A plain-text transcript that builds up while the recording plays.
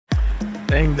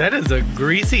Dang, that is a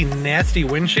greasy, nasty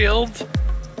windshield.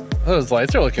 Those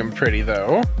lights are looking pretty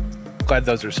though. Glad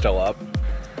those are still up.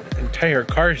 The entire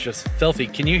car is just filthy.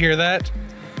 Can you hear that?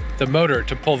 The motor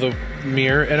to pull the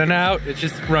mirror in and out, it's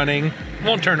just running.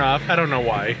 Won't turn off, I don't know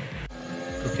why.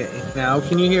 Okay, now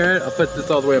can you hear it? I'll put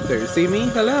this all the way up there. You see me?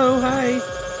 Hello, hi.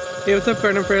 Hey, what's up,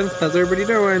 garden friends? How's everybody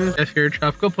doing? If you're a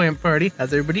tropical plant party,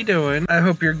 how's everybody doing? I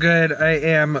hope you're good. I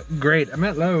am great. I'm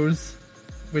at Lowe's,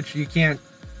 which you can't.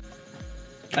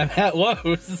 I'm at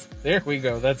Lowe's. There we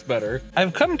go, that's better.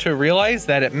 I've come to realize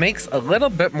that it makes a little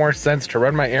bit more sense to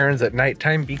run my errands at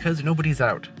nighttime because nobody's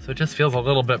out. So it just feels a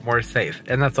little bit more safe.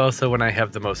 And that's also when I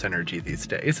have the most energy these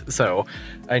days. So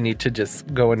I need to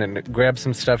just go in and grab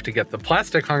some stuff to get the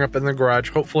plastic hung up in the garage.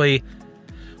 Hopefully,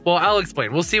 well, I'll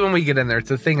explain. We'll see when we get in there.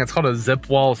 It's a thing, it's called a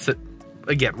Zipwall.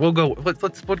 Again, we'll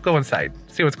go inside,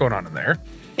 see what's going on in there.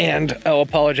 And I'll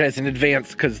apologize in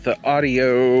advance because the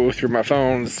audio through my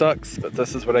phone sucks, but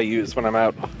this is what I use when I'm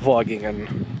out vlogging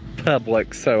in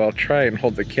public. So I'll try and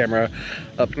hold the camera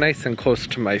up nice and close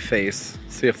to my face,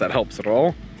 see if that helps at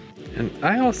all. And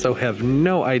I also have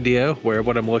no idea where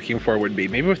what I'm looking for would be.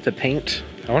 Maybe with the paint.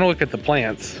 I want to look at the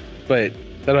plants, but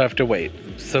that'll have to wait.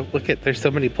 So look at, there's so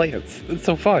many plants. It's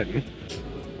so fun.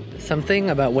 Something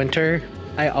about winter,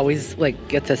 I always like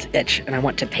get this itch and I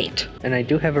want to paint. And I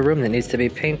do have a room that needs to be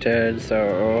painted,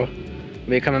 so I'll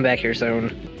be coming back here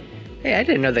soon. Hey, I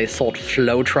didn't know they sold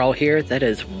Floetrol here. That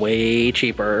is way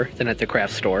cheaper than at the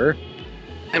craft store.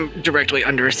 I'm directly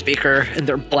under a speaker and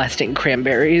they're blasting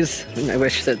cranberries. And I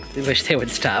wish they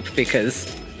would stop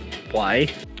because why?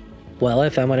 Well, I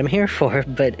found what I'm here for,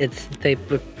 but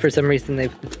for some reason they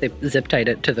zip tied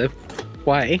it to the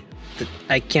why that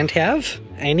I can't have.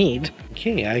 I need.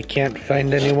 Okay, I can't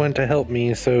find anyone to help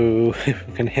me, so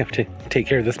I'm gonna have to take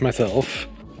care of this myself.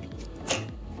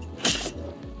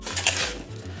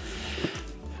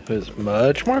 It was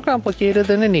much more complicated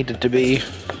than it needed to be.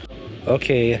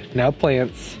 Okay, now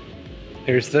plants.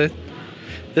 Here's the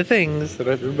things that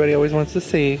everybody always wants to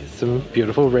see. Some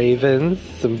beautiful ravens,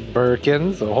 some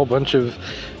Birkins, a whole bunch of,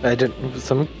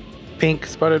 some pink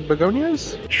spotted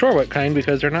begonias. Sure what kind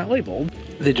because they're not labeled.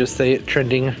 They just say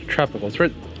trending tropicals.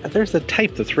 There's a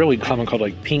type that's really common called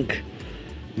like pink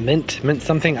mint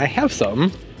something. I have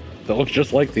some that look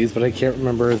just like these, but I can't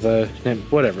remember the name.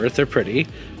 Whatever, they're pretty.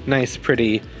 Nice,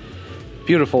 pretty,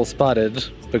 beautiful spotted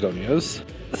begonias.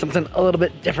 Something a little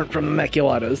bit different from the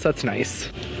maculatas. That's nice.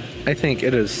 I think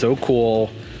it is so cool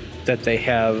that they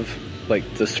have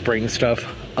like the spring stuff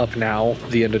up now,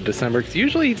 the end of December, because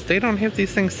usually they don't have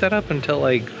these things set up until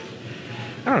like,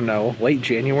 I don't know, late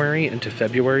January into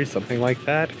February, something like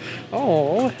that.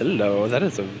 Oh, hello, that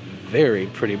is a very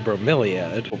pretty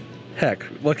bromeliad. Heck,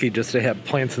 lucky just to have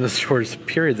plants in the stores,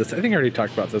 period. I think I already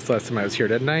talked about this last time I was here,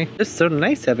 didn't I? It's so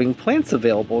nice having plants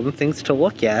available and things to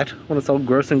look at when it's all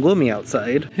gross and gloomy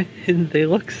outside. And they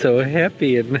look so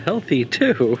happy and healthy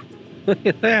too. Look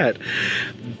at that.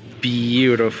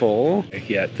 Beautiful.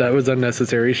 Yeah, that was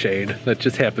unnecessary shade. That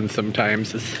just happens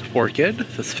sometimes. This orchid,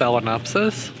 this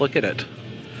Phalaenopsis, look at it.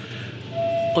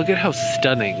 Look at how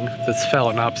stunning this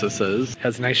Phalaenopsis is.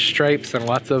 Has nice stripes and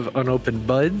lots of unopened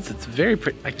buds. It's very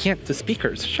pretty. I can't, the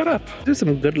speakers, shut up. There's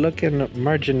some good looking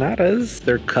marginatas.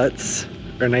 Their cuts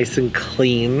are nice and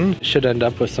clean. Should end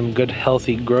up with some good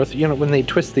healthy growth. You know, when they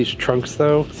twist these trunks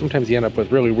though, sometimes you end up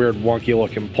with really weird wonky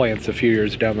looking plants a few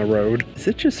years down the road. Is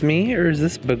it just me or is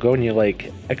this begonia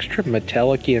like extra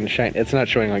metallic-y and shiny? It's not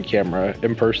showing on camera.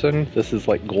 In person, this is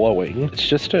like glowing. It's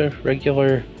just a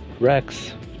regular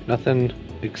Rex. Nothing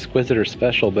exquisite or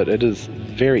special, but it is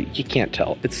very, you can't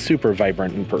tell. It's super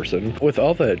vibrant in person. With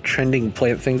all the trending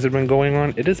plant things that have been going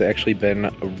on, it has actually been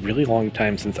a really long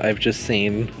time since I've just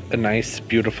seen a nice,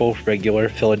 beautiful, regular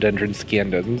Philodendron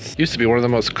scandens. Used to be one of the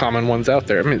most common ones out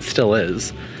there. I mean, it still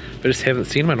is. But I just haven't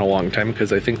seen them in a long time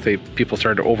because I think people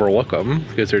started to overlook them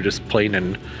because they're just plain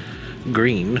and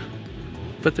green.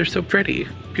 But they're so pretty.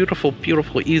 Beautiful,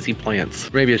 beautiful, easy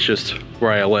plants. Maybe it's just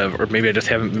where I live, or maybe I just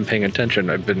haven't been paying attention.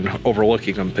 I've been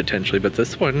overlooking them potentially, but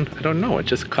this one, I don't know, it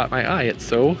just caught my eye. It's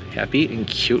so happy and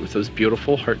cute with those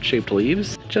beautiful heart-shaped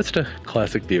leaves. Just a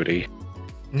classic beauty.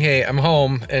 Okay, I'm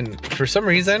home, and for some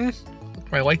reason,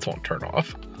 my lights won't turn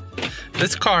off.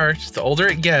 This car, just the older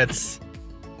it gets,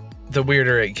 the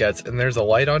weirder it gets. And there's a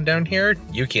light on down here.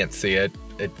 You can't see it.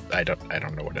 I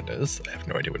don't know what it is. I have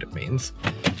no idea what it means.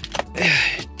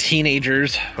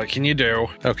 Teenagers, what can you do?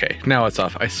 Okay, now it's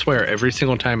off. I swear, every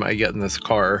single time I get in this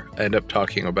car, I end up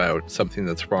talking about something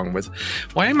that's wrong with...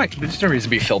 Why am I... There's no reason to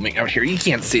be filming out here. You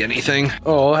can't see anything.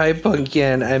 Oh, hi,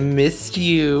 Pumpkin. I missed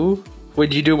you.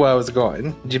 What'd you do while I was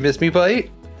gone? Did you miss me,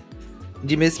 Bite?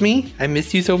 Did you miss me? I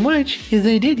missed you so much. Yes,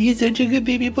 I did. You're such a good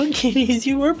baby pumpkin. Yes,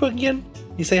 you were, Pumpkin.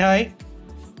 You say hi?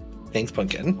 Thanks,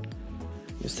 Pumpkin.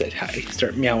 You said hi.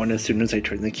 Start meowing as soon as I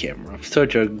turn the camera off.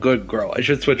 Such a good girl. I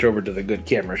should switch over to the good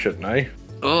camera, shouldn't I?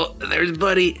 Oh, there's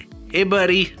Buddy. Hey,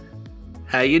 Buddy.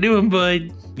 How you doing,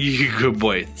 bud? You good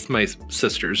boy. It's my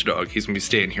sister's dog. He's gonna be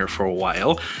staying here for a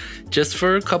while. Just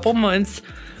for a couple months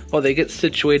while they get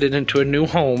situated into a new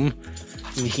home.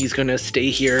 And he's gonna stay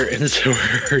here, and so are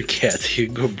her cats. You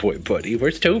good boy, Buddy.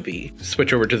 Where's Toby?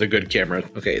 Switch over to the good camera.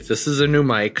 Okay, this is a new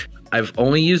mic. I've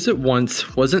only used it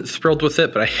once. Wasn't thrilled with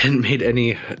it, but I hadn't made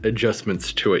any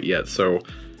adjustments to it yet. So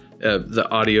the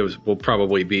audio will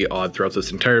probably be odd throughout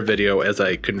this entire video as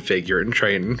I configure and try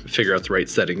and figure out the right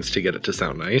settings to get it to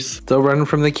sound nice. Still running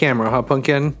from the camera, huh,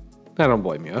 Pumpkin? I don't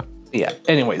blame you. Yeah,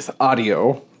 anyways,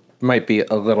 audio might be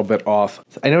a little bit off.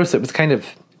 I noticed it was kind of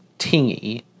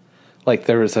tingy. Like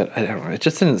there was I don't know, it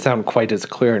just didn't sound quite as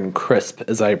clear and crisp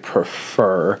as I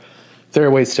prefer. There are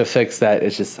ways to fix that.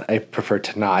 It's just, I prefer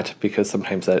to not, because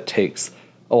sometimes that takes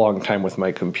a long time with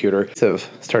my computer. So I've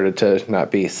started to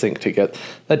not be synced to get,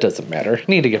 that doesn't matter.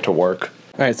 Need to get to work.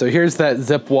 All right, so here's that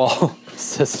Zipwall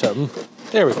system.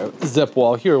 There we go,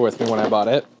 Zipwall. You were with me when I bought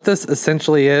it. This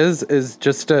essentially is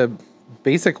just a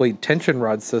basically tension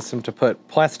rod system to put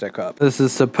plastic up. This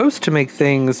is supposed to make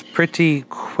things pretty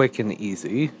quick and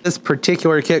easy. This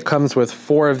particular kit comes with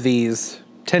 4 of these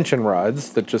tension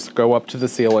rods that just go up to the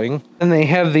ceiling. And they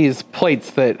have these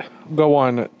plates that go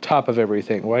on top of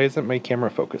everything. Why isn't my camera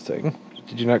focusing?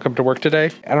 Did you not come to work today?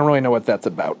 I don't really know what that's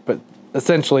about, but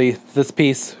essentially this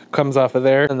piece comes off of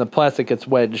there and the plastic gets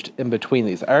wedged in between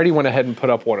these. I already went ahead and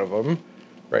put up one of them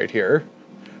right here.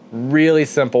 Really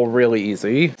simple, really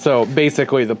easy. So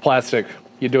basically the plastic,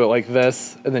 you do it like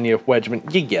this and then you wedge them,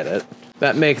 you get it.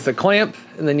 That makes a clamp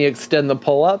and then you extend the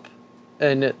pull up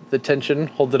and the tension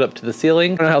holds it up to the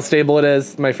ceiling. I don't know how stable it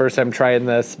is, my first time trying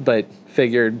this, but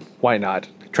figured why not?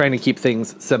 Trying to keep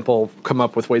things simple, come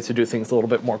up with ways to do things a little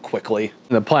bit more quickly.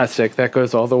 And the plastic, that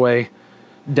goes all the way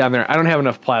down there. I don't have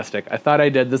enough plastic. I thought I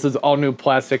did. This is all new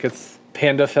plastic. It's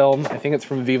Panda film. I think it's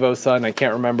from Vivo Sun. I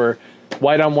can't remember.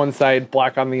 White on one side,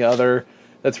 black on the other.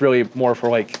 That's really more for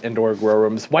like indoor grow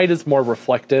rooms. White is more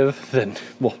reflective than,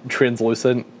 well,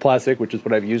 translucent plastic, which is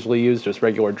what I've usually used, just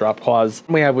regular drop cloths.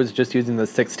 I was just using the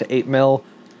 6 to 8 mil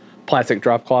plastic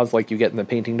drop cloths like you get in the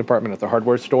painting department at the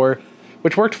hardware store,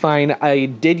 which worked fine. I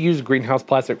did use greenhouse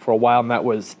plastic for a while, and that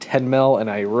was 10 mil, and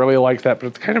I really liked that, but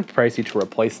it's kind of pricey to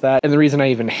replace that. And the reason I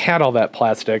even had all that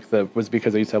plastic was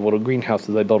because I used to have little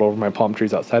greenhouses I built over my palm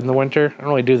trees outside in the winter. I don't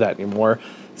really do that anymore.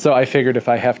 So I figured if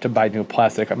I have to buy new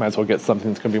plastic, I might as well get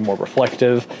something that's gonna be more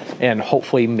reflective and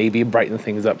hopefully maybe brighten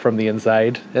things up from the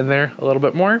inside in there a little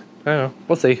bit more. I don't know,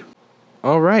 we'll see.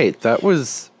 All right, that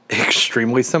was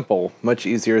extremely simple, much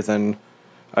easier than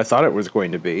I thought it was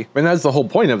going to be. I mean, that's the whole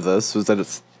point of this, was that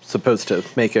it's supposed to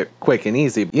make it quick and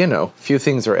easy. You know, few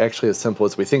things are actually as simple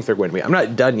as we think they're going to be. I'm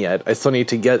not done yet. I still need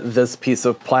to get this piece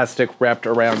of plastic wrapped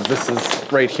around. This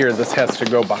is right here. This has to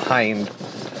go behind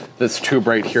this tube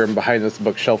right here and behind this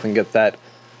bookshelf and get that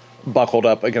buckled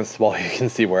up against the wall. You can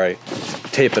see where I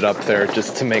tape it up there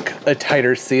just to make a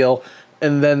tighter seal.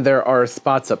 And then there are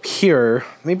spots up here.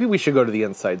 Maybe we should go to the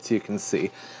inside so you can see.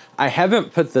 I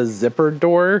haven't put the zipper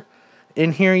door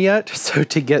in here yet, so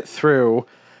to get through,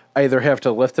 I either have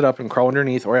to lift it up and crawl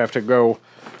underneath, or I have to go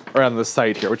around the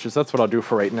side here, that's what I'll do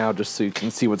for right now, just so you can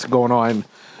see what's going on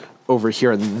over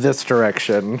here in this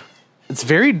direction. It's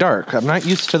very dark. I'm not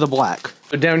used to the black.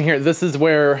 So down here, this is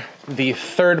where the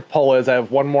third pole is. I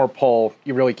have one more pole.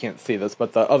 You really can't see this,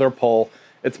 but the other pole,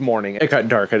 it's morning. It got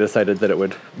dark. I decided that it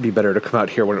would be better to come out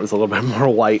here when it was a little bit more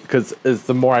light, because as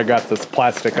the more I got this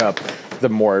plastic up, the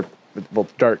more, well,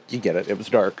 dark, you get it, it was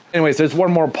dark. Anyways, there's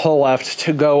one more pull left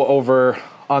to go over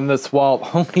on this wall.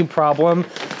 The only problem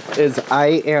is I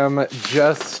am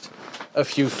just a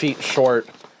few feet short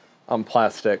on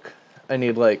plastic. I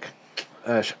need like,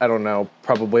 I don't know,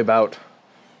 probably about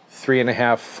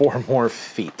 3.5, 4 more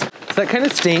feet. So that kind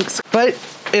of stinks, but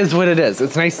is what it is.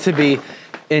 It's nice to be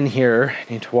in here.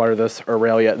 I need to water this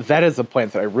Aurelia. That is a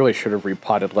plant that I really should have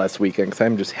repotted last weekend, because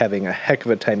I'm just having a heck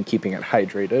of a time keeping it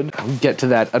hydrated. I'll get to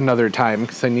that another time,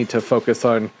 because I need to focus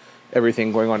on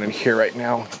everything going on in here right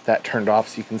now. That turned off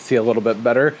so you can see a little bit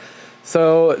better.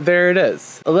 So there it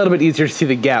is. A little bit easier to see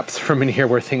the gaps from in here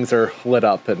where things are lit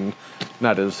up and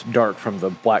not as dark from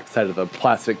the black side of the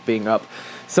plastic being up.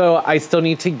 So I still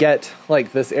need to get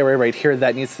like this area right here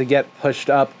that needs to get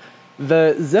pushed up.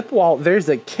 The Zipwall, there's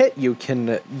a kit you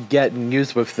can get and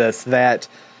use with this that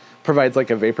provides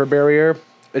like a vapor barrier.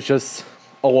 It's just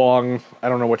a long, I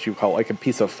don't know what you call it, like a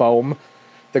piece of foam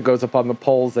that goes up on the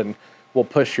poles and will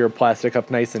push your plastic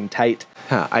up nice and tight.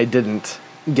 I didn't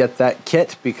get that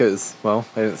kit because, well,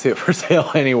 I didn't see it for sale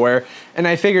anywhere. And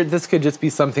I figured this could just be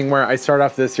something where I start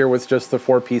off this year with just the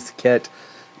 4-piece kit.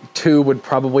 2 would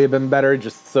probably have been better,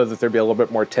 just so that there'd be a little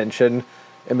bit more tension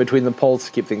in between the poles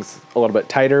to keep things a little bit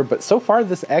tighter. But so far,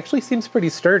 this actually seems pretty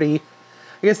sturdy.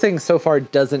 I guess saying so far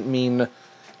doesn't mean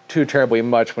too terribly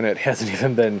much when it hasn't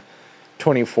even been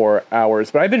 24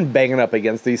 hours. But I've been banging up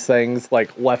against these things,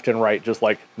 like left and right, just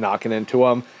like knocking into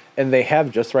them. And they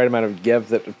have just the right amount of give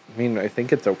that, I mean, I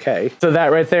think it's okay. So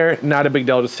that right there, not a big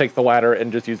deal. Just take the ladder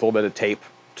and just use a little bit of tape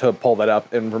to pull that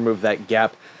up and remove that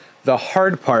gap. The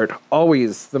hard part,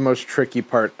 always the most tricky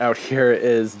part out here,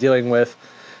 is dealing with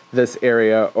this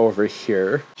area over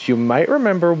here. You might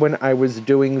remember when I was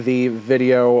doing the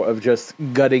video of just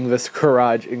gutting this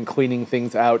garage and cleaning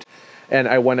things out, and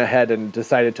I went ahead and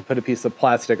decided to put a piece of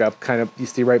plastic up. Kind of, you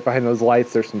see right behind those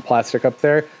lights, there's some plastic up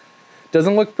there.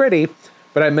 Doesn't look pretty,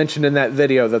 but I mentioned in that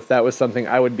video that that was something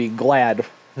I would be glad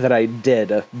that I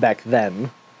did back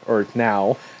then, or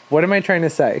now. What am I trying to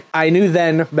say? I knew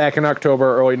then, back in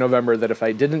October, early November, that if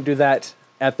I didn't do that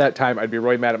at that time, I'd be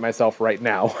really mad at myself right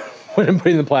now when I'm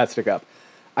putting the plastic up.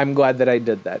 I'm glad that I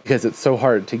did that because it's so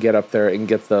hard to get up there and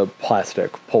get the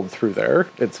plastic pulled through there.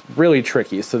 It's really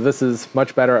tricky. So this is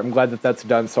much better. I'm glad that that's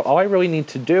done. So all I really need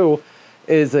to do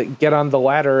is get on the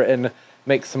ladder and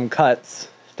make some cuts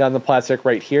down the plastic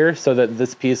right here so that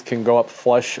this piece can go up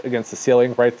flush against the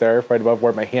ceiling right there, right above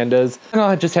where my hand is. And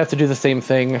I'll just have to do the same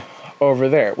thing over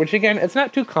there, which again, it's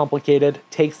not too complicated,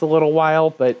 takes a little while,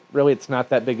 but really it's not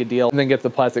that big a deal. And then get the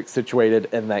plastic situated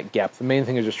in that gap. The main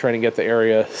thing is just trying to get the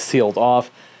area sealed off,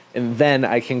 and then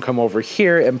I can come over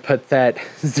here and put that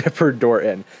zipper door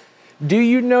in. Do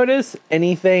you notice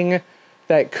anything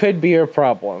that could be a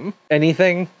problem?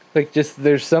 Anything? Like, just,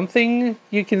 there's something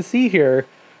you can see here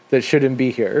that shouldn't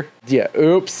be here. Yeah,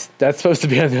 oops, that's supposed to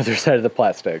be on the other side of the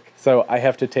plastic. So I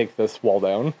have to take this wall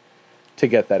down to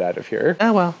get that out of here.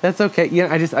 Oh well, that's okay.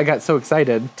 Yeah, I got so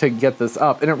excited to get this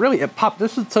up, and it popped.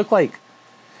 This took like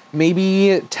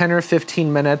maybe 10 or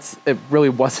 15 minutes. It really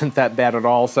wasn't that bad at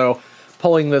all. So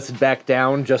pulling this back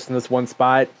down just in this one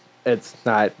spot, it's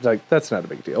not, like, that's not a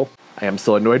big deal. I am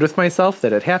still annoyed with myself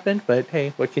that it happened, but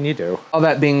hey, what can you do? All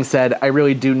that being said, I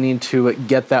really do need to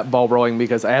get that ball rolling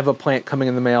because I have a plant coming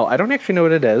in the mail. I don't actually know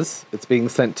what it is. It's being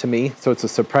sent to me, so it's a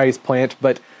surprise plant,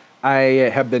 but I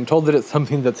have been told that it's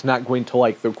something that's not going to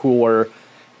like the cooler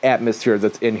atmosphere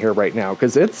that's in here right now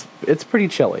because it's pretty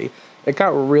chilly. It got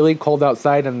really cold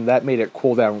outside and that made it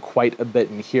cool down quite a bit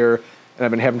in here, and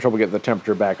I've been having trouble getting the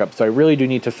temperature back up. So I really do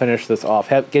need to finish this off.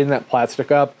 Getting that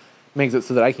plastic up makes it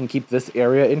so that I can keep this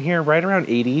area in here right around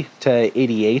 80 to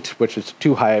 88, which is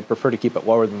too high. I prefer to keep it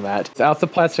lower than that. Without the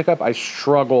plastic up, I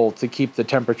struggle to keep the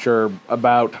temperature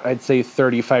about, I'd say,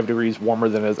 35 degrees warmer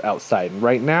than it is outside. And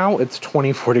right now, it's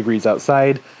 24 degrees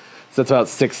outside, so it's about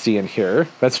 60 in here.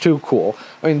 That's too cool.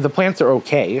 I mean, the plants are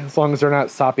okay, as long as they're not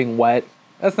sopping wet.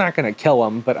 That's not going to kill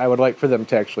them, but I would like for them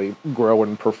to actually grow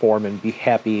and perform and be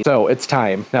happy. So it's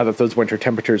time, now that those winter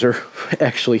temperatures are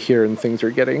actually here and things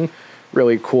are getting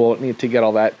really cool. Need to get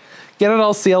all that, get it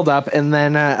all sealed up, and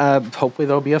then hopefully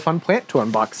there'll be a fun plant to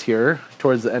unbox here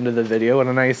towards the end of the video and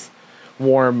a nice,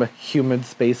 warm, humid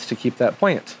space to keep that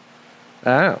plant.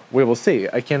 We will see.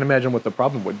 I can't imagine what the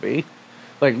problem would be.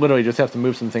 Like, literally just have to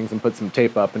move some things and put some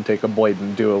tape up and take a blade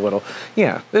and do a little.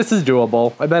 Yeah, this is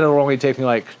doable. I bet it'll only take me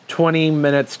like 20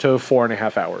 minutes to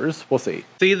 4.5 hours. We'll see.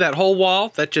 See that whole wall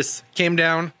that just came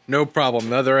down? No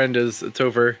problem. The other end it's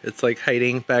over. It's like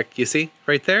hiding back, you see,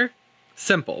 right there?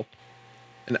 Simple.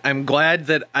 And I'm glad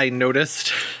that I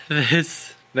noticed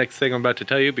this next thing I'm about to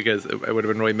tell you because I would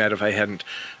have been really mad if I hadn't.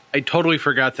 I totally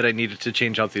forgot that I needed to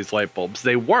change out these light bulbs.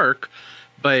 They work,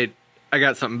 but I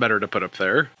got something better to put up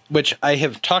there, which I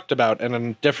have talked about in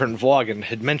a different vlog and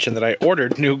had mentioned that I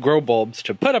ordered new grow bulbs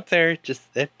to put up there, just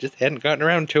hadn't gotten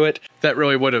around to it. That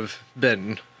really would have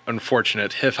been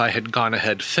unfortunate if I had gone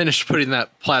ahead, finished putting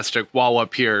that plastic wall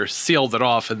up here, sealed it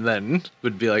off, and then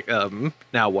would be like,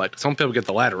 now what? Because I won't be able to get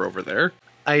the ladder over there.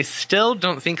 I still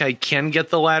don't think I can get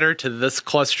the ladder to this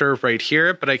cluster right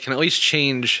here, but I can at least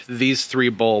change these 3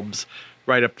 bulbs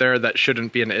right up there. That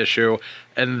shouldn't be an issue.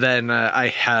 And then I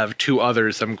have 2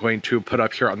 others I'm going to put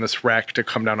up here on this rack to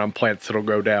come down on plants that'll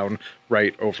go down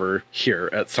right over here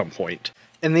at some point.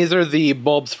 And these are the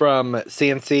bulbs from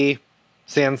Sansai.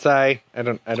 I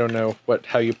don't know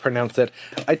how you pronounce it.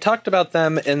 I talked about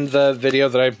them in the video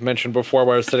that I mentioned before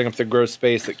where I was setting up the grow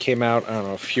space that came out, I don't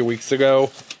know, a few weeks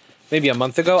ago, maybe a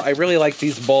month ago. I really like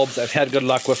these bulbs. I've had good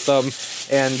luck with them.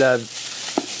 And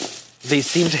They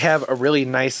seem to have a really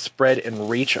nice spread and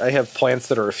reach. I have plants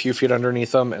that are a few feet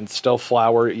underneath them and still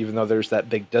flower, even though there's that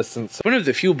big distance. One of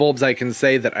the few bulbs I can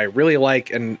say that I really like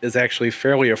and is actually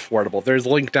fairly affordable. There's a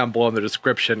link down below in the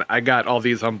description. I got all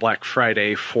these on Black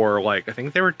Friday for like, I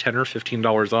think they were $10 or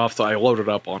 $15 off, so I loaded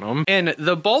up on them. And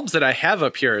the bulbs that I have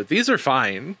up here, these are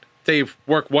fine. They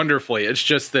work wonderfully. It's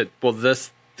just that, well,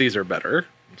 these are better.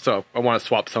 So I want to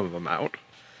swap some of them out.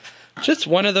 Just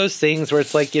one of those things where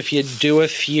it's like if you do a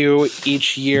few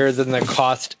each year, then the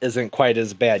cost isn't quite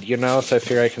as bad, you know? So I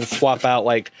figure I can swap out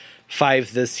like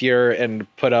 5 this year and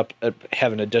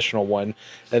have an additional one,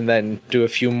 and then do a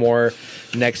few more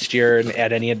next year and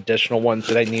add any additional ones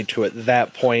that I need to at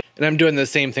that point. And I'm doing the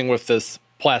same thing with this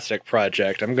plastic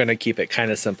project. I'm going to keep it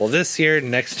kind of simple this year.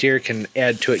 Next year can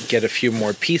add to it, get a few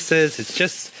more pieces. It's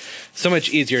just so much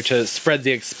easier to spread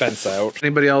the expense out.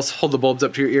 Anybody else hold the bulbs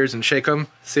up to your ears and shake them,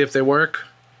 see if they work?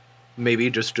 Maybe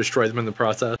just destroy them in the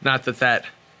process. Not that that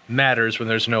matters when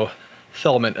there's no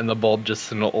filament in the bulb,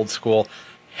 just an old school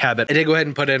habit. I did go ahead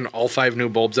and put in all 5 new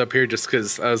bulbs up here just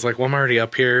because I was like, well, I'm already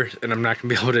up here and I'm not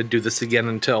gonna be able to do this again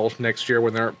until next year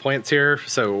when there aren't plants here.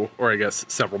 So, or I guess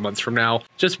several months from now.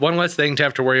 Just one less thing to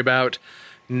have to worry about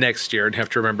next year and have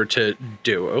to remember to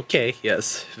do. Okay,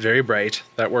 yes, very bright.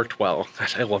 That worked well.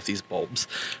 God, I love these bulbs.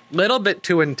 Little bit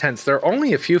too intense. They're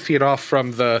only a few feet off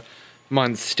from the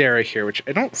monstera here, which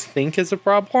I don't think is a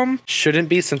problem. Shouldn't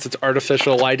be since it's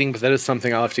artificial lighting, but that is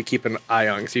something I'll have to keep an eye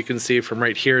on. So you can see from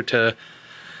right here to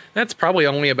that's probably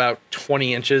only about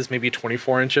 20 inches, maybe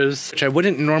 24 inches, which I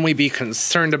wouldn't normally be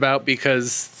concerned about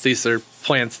because these are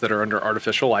plants that are under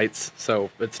artificial lights,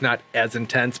 so it's not as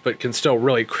intense, but can still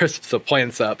really crisp the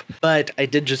plants up. But I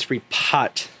did just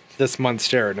repot this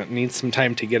monstera, and it needs some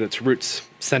time to get its roots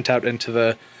sent out into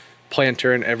the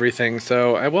planter and everything,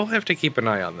 so I will have to keep an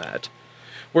eye on that.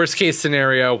 Worst case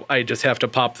scenario, I just have to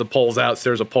pop the poles out.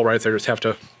 So there's a pole right there, just have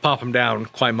to pop them down,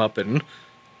 climb up, and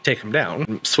take them down,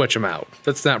 and switch them out.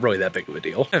 That's not really that big of a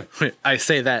deal. I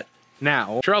say that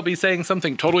now. Sure, I'll be saying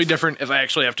something totally different if I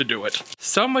actually have to do it.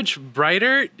 So much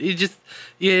brighter, you just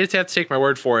have to take my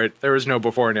word for it. There was no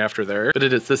before and after there, but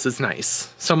this is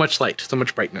nice. So much light, so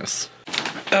much brightness.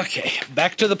 Okay,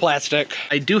 back to the plastic.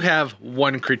 I do have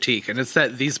one critique, and it's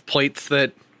that these plates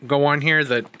that go on here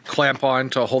that clamp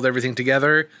on to hold everything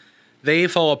together, they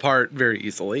fall apart very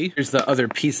easily. Here's the other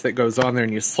piece that goes on there,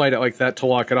 and you slide it like that to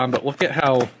lock it on, but look at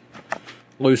how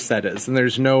loose that is. And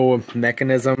there's no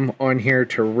mechanism on here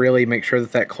to really make sure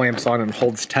that that clamps on and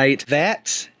holds tight.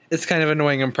 That is kind of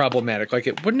annoying and problematic. Like,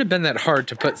 it wouldn't have been that hard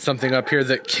to put something up here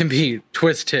that can be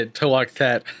twisted to lock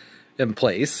that in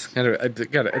place.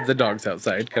 The dog's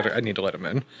outside. I need to let him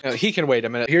in. He can wait a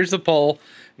minute. Here's the pole,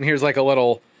 and here's like a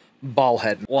little ball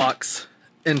head. Locks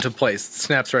into place. It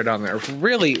snaps right on there.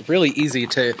 Really, really easy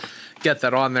to get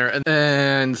that on there.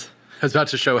 And I was about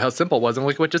to show how simple it was, and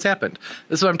look what just happened.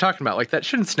 This is what I'm talking about. Like, that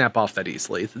shouldn't snap off that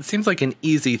easily. It seems like an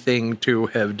easy thing to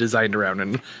have designed around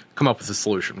and come up with a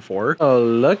solution for. Oh,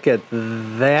 look at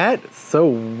that. So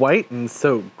white and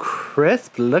so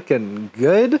crisp. Looking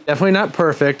good. Definitely not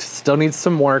perfect. Still needs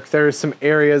some work. There's some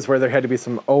areas where there had to be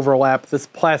some overlap. This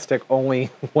plastic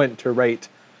only went to right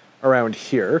around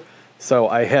here. So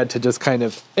I had to just kind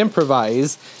of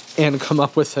improvise and come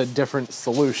up with a different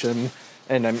solution.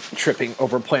 And I'm tripping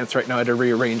over plants right now. I had to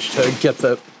rearrange to get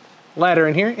the ladder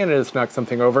in here, and it just knocked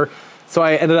something over. So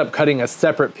I ended up cutting a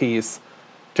separate piece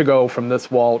to go from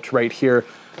this wall to right here.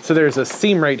 So there's a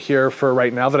seam right here for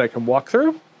right now that I can walk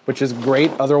through, which is great.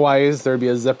 Otherwise, there'd be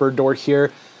a zipper door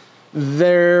here.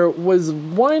 There was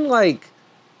one like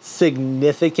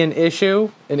significant issue,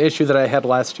 an issue that I had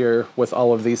last year with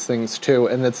all of these things too,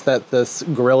 and it's that this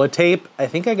Gorilla Tape, I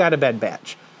think I got a bad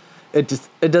batch. It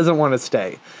doesn't want to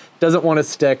stay. Doesn't want to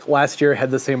stick. Last year I had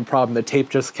the same problem. The tape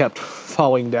just kept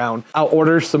falling down. I'll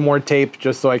order some more tape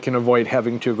just so I can avoid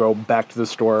having to go back to the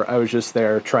store. I was just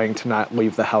there trying to not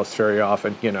leave the house very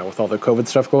often, you know, with all the COVID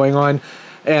stuff going on.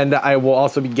 And I will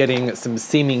also be getting some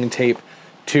seaming tape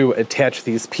to attach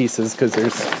these pieces because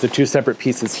there's the 2 separate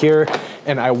pieces here,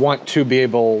 and I want to be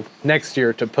able next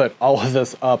year to put all of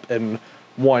this up in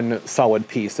one solid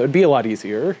piece. So it'd be a lot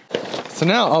easier. So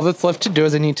now all that's left to do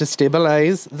is I need to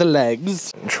stabilize the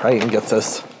legs and try and get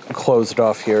this closed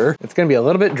off here. It's gonna be a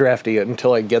little bit drafty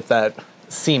until I get that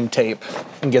seam tape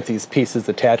and get these pieces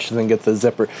attached and then get the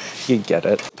zipper. You get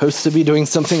it. Supposed to be doing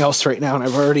something else right now, and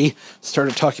I've already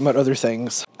started talking about other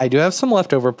things. I do have some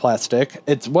leftover plastic.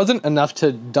 It wasn't enough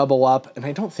to double up, and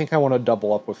I don't think I want to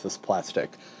double up with this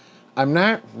plastic. I'm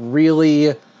not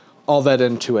really all that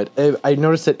into it. I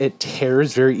noticed that it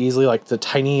tears very easily, like the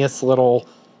tiniest little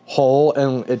hole,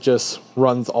 and it just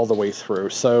runs all the way through.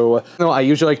 So, you know, I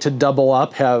usually like to double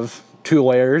up, have 2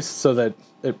 layers so that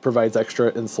it provides extra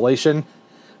insulation. I'm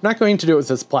not going to do it with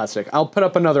this plastic. I'll put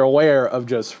up another layer of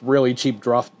just really cheap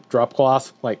drop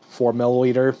cloth, like 4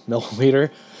 millimeter.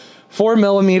 4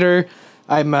 millimeter.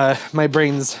 My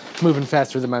brain's moving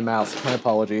faster than my mouth. My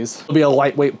apologies. It'll be a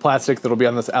lightweight plastic that'll be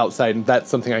on this outside, and that's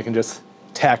something I can just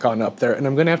tack on up there. And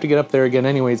I'm gonna have to get up there again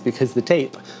anyways because the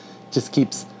tape just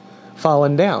keeps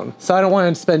falling down. So I don't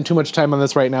want to spend too much time on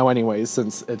this right now anyways,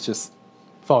 since it's just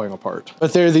falling apart.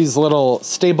 But there are these little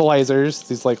stabilizers,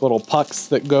 these like little pucks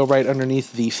that go right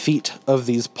underneath the feet of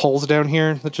these poles down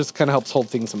here. That just kind of helps hold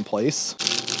things in place.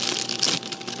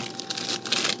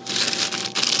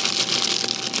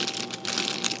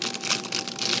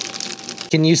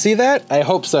 Can you see that? I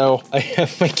hope so. I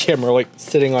have my camera like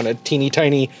sitting on a teeny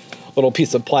tiny little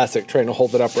piece of plastic trying to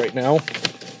hold it up right now.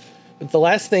 But the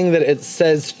last thing that it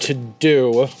says to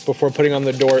do before putting on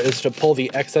the door is to pull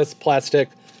the excess plastic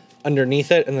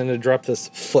underneath it and then to drop this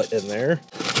foot in there.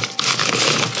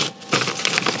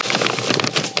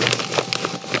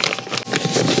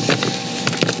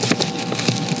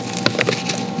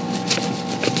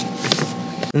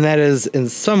 And that is in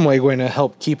some way going to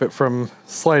help keep it from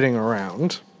sliding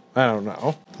around. I don't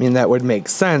know. I mean, that would make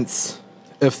sense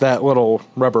if that little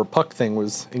rubber puck thing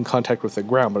was in contact with the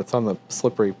ground, but it's on the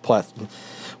slippery plastic.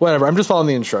 Whatever, I'm just following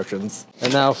the instructions.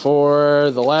 And now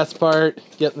for the last part,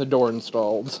 getting the door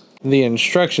installed. The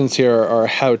instructions here are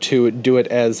how to do it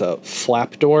as a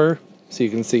flap door. So you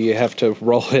can see you have to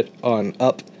roll it on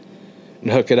up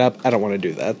and hook it up. I don't want to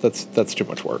do that. That's too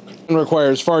much work. It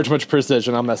requires far too much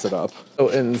precision. I'll mess it up. So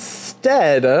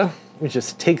instead, we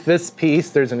just take this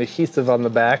piece. There's an adhesive on the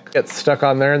back. Gets stuck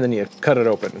on there, and then you cut it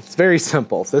open. It's very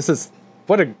simple. This is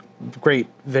what a great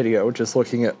video, just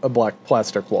looking at a black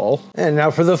plastic wall. And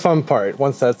now for the fun part.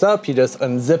 Once that's up, you just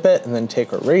unzip it and then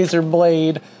take a razor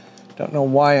blade. Don't know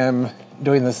why I'm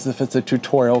doing this as if it's a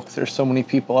tutorial, because there's so many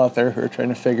people out there who are trying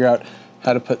to figure out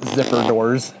how to put zipper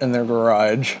doors in their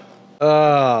garage.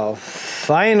 Oh,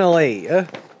 finally!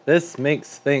 This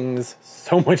makes things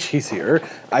so much easier.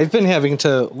 I've been having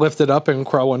to lift it up and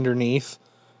crawl underneath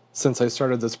since I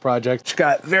started this project. Which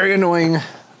got very annoying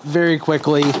very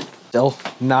quickly. Still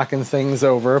knocking things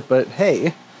over, but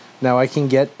hey, now I can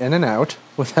get in and out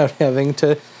without having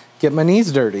to get my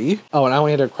knees dirty. Oh, and I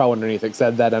only had to crawl underneath it because I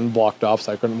had that end blocked off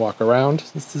so I couldn't walk around.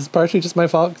 This is partially just my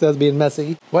fault because I was being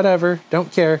messy. Whatever,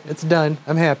 don't care, it's done,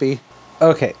 I'm happy.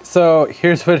 Okay, so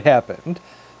here's what happened.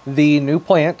 The new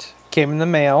plant came in the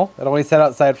mail. It only sat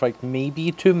outside for like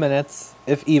maybe 2 minutes,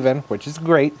 if even, which is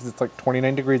great because it's like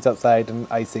 29 degrees outside and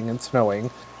icing and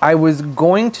snowing. I was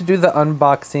going to do the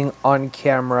unboxing on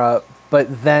camera,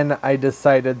 but then I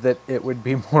decided that it would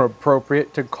be more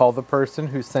appropriate to call the person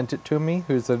who sent it to me,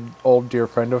 who's an old dear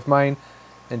friend of mine,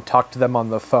 and talk to them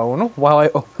on the phone while I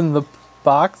open the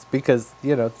box because,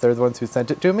 you know, they're the ones who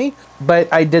sent it to me.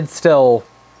 But I did still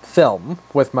film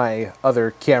with my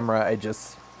other camera. I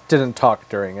just didn't talk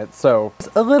during it, so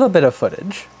a little bit of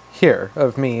footage here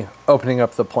of me opening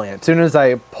up the plant. As soon as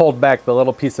I pulled back the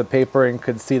little piece of paper and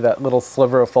could see that little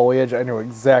sliver of foliage, I knew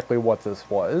exactly what this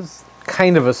was.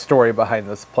 Kind of a story behind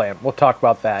this plant. We'll talk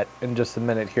about that in just a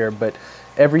minute here, but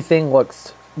everything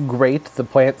looks great. The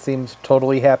plant seems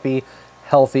totally happy,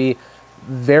 healthy,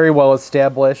 very well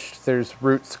established. There's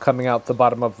roots coming out the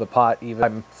bottom of the pot even.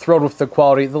 I'm thrilled with the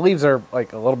quality. The leaves are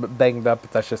like a little bit banged up,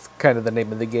 but that's just kind of the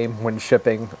name of the game when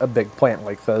shipping a big plant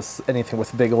like this. Anything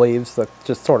with big leaves, that's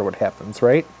just sort of what happens,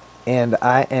 right? And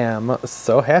I am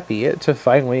so happy to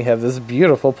finally have this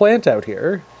beautiful plant out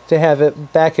here. To have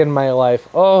it back in my life.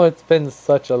 Oh, it's been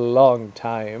such a long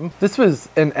time. This was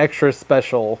an extra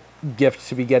special gift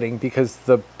to be getting because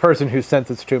the person who sent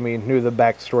this to me knew the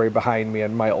backstory behind me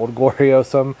and my old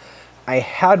gloriosum. I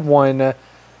had one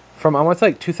from almost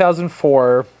like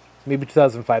 2004, maybe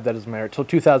 2005, that doesn't matter, till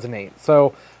 2008.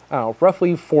 So, I don't know,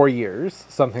 roughly 4 years,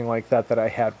 something like that, that I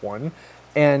had one.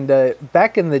 And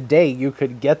back in the day, you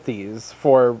could get these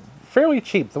for fairly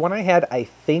cheap. The one I had, I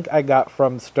think I got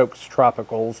from Stokes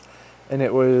Tropicals, and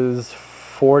it was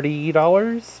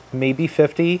 $40, maybe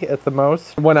 $50 at the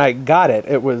most. When I got it,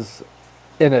 it was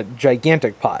in a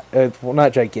gigantic pot. Well,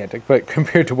 not gigantic, but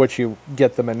compared to what you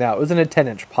get them in now, it was in a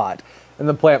 10-inch pot. And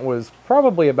the plant was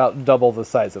probably about double the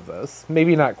size of this.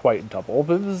 Maybe not quite double,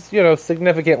 but it was, you know,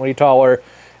 significantly taller.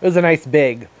 It was a nice,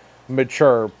 big,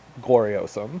 mature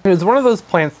gloriosum. It was one of those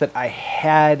plants that I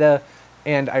had,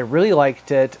 and I really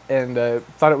liked it, and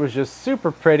thought it was just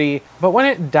super pretty. But when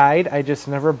it died, I just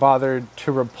never bothered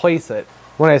to replace it.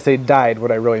 When I say died,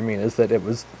 what I really mean is that it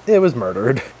was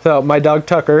murdered. So my dog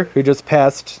Tucker, who just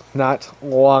passed not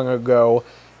long ago,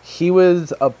 He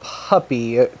was a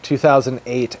puppy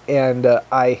 2008, and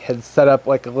I had set up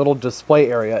like a little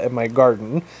display area in my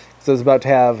garden. So I was about to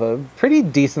have a pretty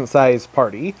decent sized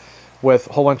party with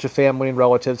a whole bunch of family and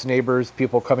relatives, neighbors,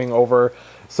 people coming over.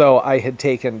 So I had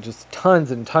taken just tons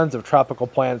and tons of tropical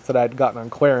plants that I'd gotten on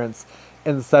clearance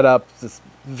and set up this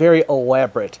very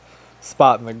elaborate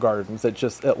spot in the gardens.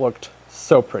 It looked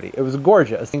so pretty. It was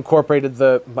gorgeous. Incorporated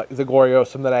the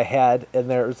gloriosum that I had, and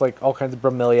there was like all kinds of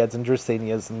bromeliads and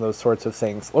dracaenias and those sorts of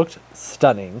things. It looked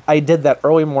stunning. I did that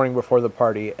early morning before the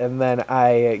party, and then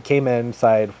I came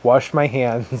inside, washed my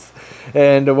hands,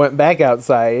 and went back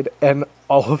outside, and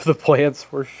all of the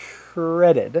plants were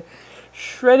shredded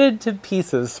to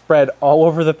pieces, spread all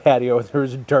over the patio, and there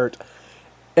was dirt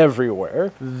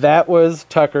everywhere. That was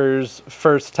Tucker's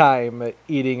first time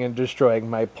eating and destroying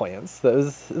my plants. That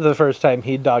was the first time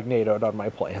he dognadoed on my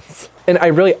plants. And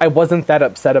I wasn't that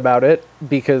upset about it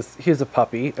because he's a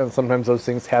puppy, and sometimes those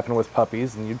things happen with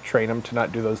puppies, and you train him to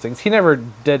not do those things. He never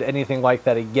did anything like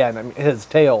that again. I mean, his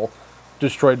tail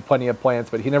destroyed plenty of plants,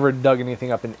 but he never dug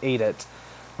anything up and ate it.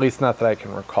 At least not that I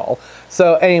can recall.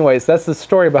 So anyways, that's the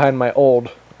story behind my old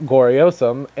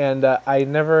gloriosum, and I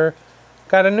never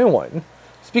got a new one.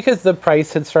 Because the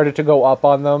price had started to go up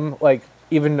on them. Like,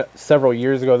 even several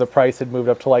years ago, the price had moved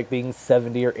up to like being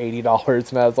 $70 or $80,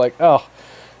 and I was like, oh,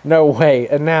 no way.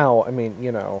 And now, I mean,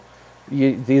 you know,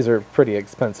 these are pretty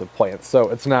expensive plants, so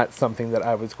it's not something that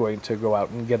I was going to go out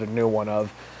and get a new one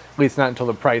of, at least not until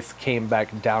the price came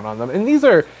back down on them. And these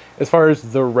are, as far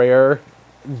as the rare,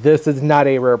 this is not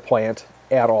a rare plant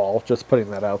at all, just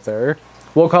putting that out there.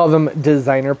 We'll call them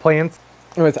designer plants.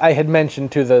 Anyways, I had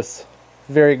mentioned to this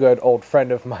very good old friend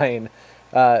of mine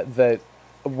that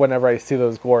whenever I see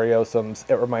those gloriosums,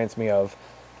 it reminds me of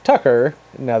Tucker,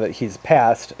 now that he's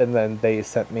passed, and then they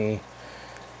sent me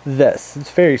this.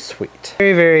 It's very sweet.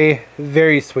 Very, very,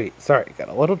 very sweet. Sorry, got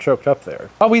a little choked up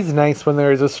there. Always nice when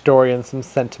there's a story and some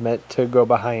sentiment to go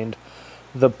behind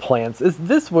the plants.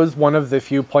 This was one of the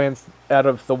few plants out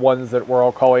of the ones that we're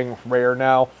all calling rare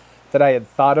now that I had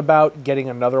thought about getting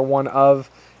another one of,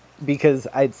 because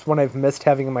it's one I've missed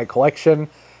having in my collection,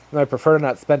 and I prefer to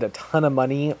not spend a ton of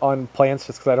money on plants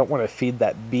just because I don't want to feed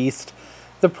that beast.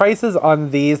 The prices on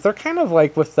these, they're kind of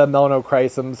like with the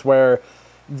melanochrysums, where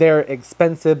they're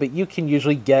expensive, but you can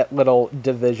usually get little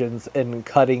divisions and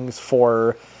cuttings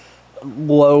for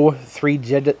low three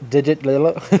digits,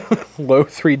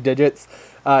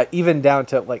 even down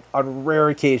to, like, on rare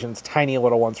occasions, tiny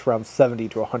little ones for around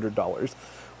 $70 to $100,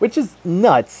 which is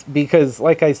nuts because,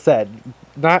 like I said,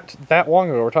 not that long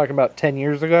ago, we're talking about 10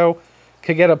 years ago,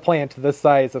 could get a plant this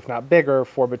size, if not bigger,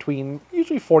 for between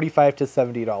usually $45 to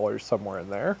 $70, somewhere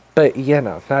in there. But, you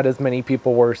know, not as many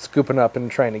people were scooping up and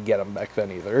trying to get them back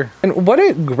then either. And what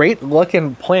a great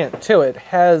looking plant, too. It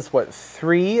has, what,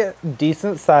 3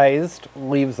 decent sized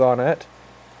leaves on it.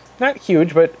 Not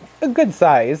huge, but a good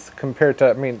size compared to,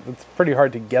 I mean, it's pretty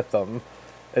hard to get them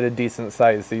at a decent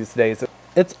size these days.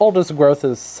 Its oldest growth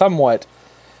is somewhat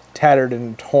tattered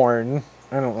and torn.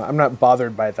 I don't know. I'm not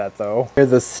bothered by that, though. Here,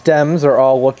 the stems are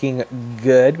all looking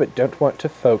good, but don't want to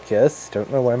focus.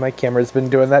 Don't know why my camera's been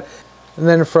doing that. And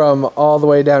then from all the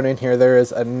way down in here, there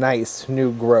is a nice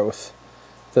new growth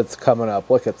that's coming up.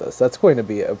 Look at this. That's going to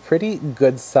be a pretty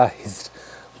good-sized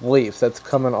leaf that's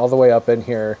coming all the way up in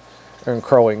here and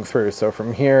curling through. So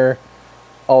from here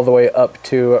all the way up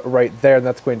to right there, and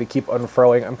that's going to keep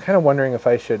unfurling. I'm kind of wondering if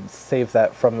I should save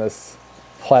that from this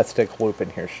plastic loop in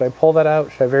here. Should I pull that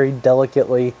out? Should I very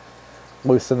delicately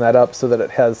loosen that up so that it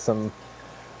has some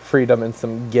freedom and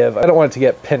some give? I don't want it to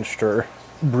get pinched or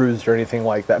bruised or anything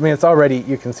like that. I mean, it's already,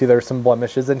 you can see there's some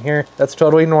blemishes in here. That's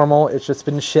totally normal. It's just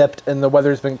been shipped and the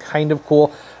weather's been kind of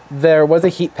cool. There was a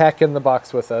heat pack in the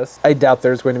box with us. I doubt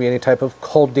there's going to be any type of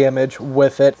cold damage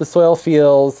with it. The soil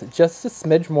feels just a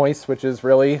smidge moist, which is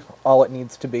really all it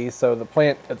needs to be. So the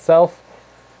plant itself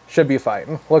should be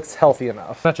fine. Looks healthy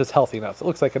enough. Not just healthy enough, it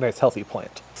looks like a nice healthy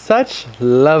plant. Such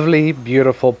lovely,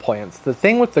 beautiful plants. The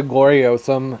thing with the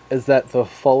gloriosum is that the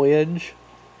foliage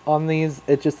on these,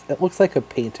 it looks like a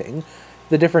painting.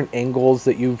 The different angles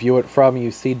that you view it from,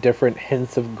 you see different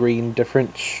hints of green,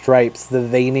 different stripes, the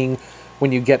veining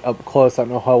when you get up close. I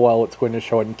don't know how well it's going to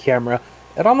show in camera.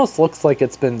 It almost looks like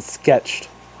it's been sketched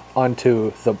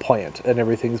onto the plant and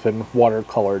everything's been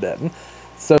watercolored in.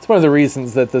 So it's one of the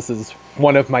reasons that this is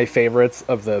one of my favorites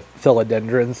of the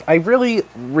philodendrons. I really,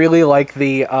 really like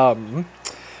the,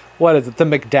 what is it, the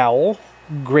McDowell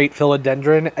Great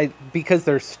Philodendron, because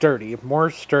they're sturdy.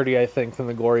 More sturdy, I think, than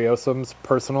the gloriosums,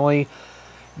 personally.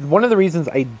 One of the reasons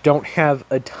I don't have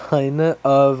a ton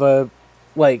of,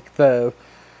 like, the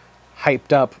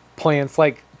hyped up plants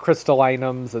like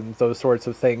crystallinums and those sorts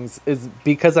of things is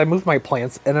because I move my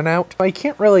plants in and out. I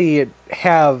can't really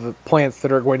have plants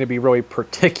that are going to be really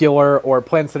particular or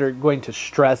plants that are going to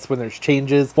stress when there's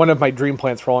changes. One of my dream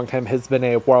plants for a long time has been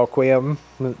a Warqueum,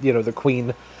 you know, the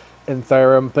queen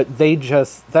Enthyrum, but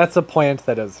that's a plant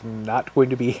that is not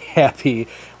going to be happy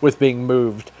with being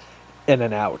moved in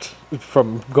and out,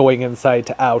 from going inside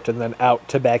to out and then out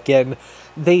to back in.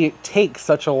 They take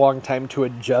such a long time to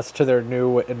adjust to their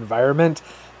new environment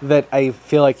that I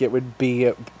feel like it would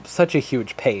be such a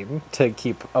huge pain to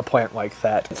keep a plant like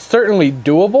that. It's certainly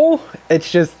doable,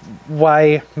 it's just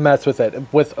why mess with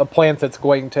it? With a plant that's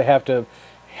going to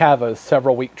have a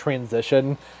several week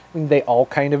transition. I mean, they all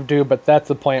kind of do, but that's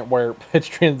a plant where its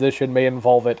transition may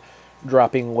involve it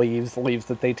dropping leaves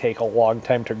that they take a long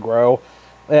time to grow.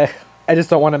 I just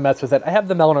don't want to mess with it. I have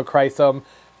the melanochrysum.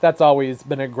 That's always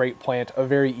been a great plant, a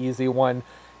very easy one.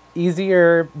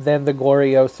 Easier than the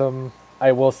gloriosum,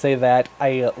 I will say that.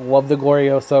 I love the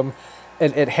gloriosum,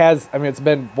 and it has, I mean, it's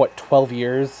been, what, 12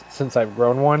 years since I've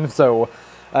grown one, so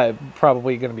I'm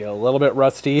probably going to be a little bit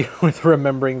rusty with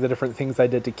remembering the different things I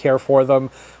did to care for them.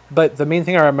 But the main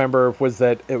thing I remember was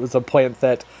that it was a plant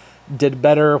that did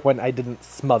better when I didn't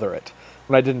smother it.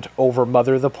 When I didn't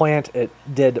over-mother the plant, it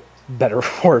did better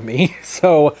for me.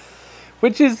 So,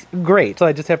 which is great. So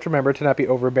I just have to remember to not be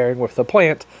overbearing with the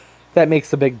plant. That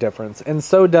makes a big difference. And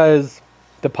so does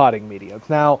the potting media.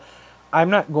 Now, I'm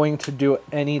not going to do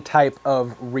any type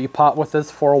of repot with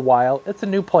this for a while. It's a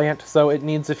new plant, so it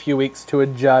needs a few weeks to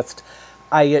adjust.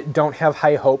 I don't have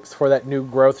high hopes for that new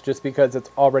growth just because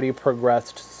it's already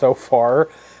progressed so far.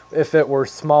 If it were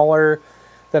smaller,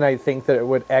 then I think that it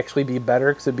would actually be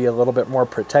better because it'd be a little bit more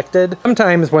protected.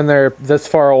 Sometimes when they're this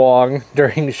far along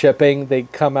during shipping, they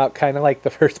come out kind of like the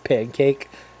first pancake.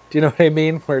 Do you know what I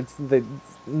mean? Where it's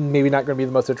maybe not going to be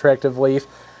the most attractive leaf,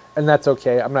 and that's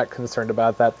okay. I'm not concerned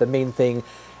about that. The main thing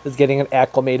is getting it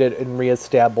acclimated and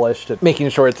reestablished and making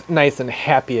sure it's nice and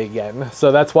happy again.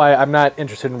 So that's why I'm not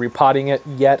interested in repotting it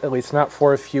yet, at least not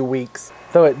for a few weeks.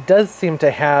 Though it does seem to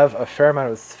have a fair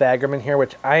amount of sphagnum in here,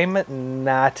 which I'm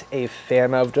not a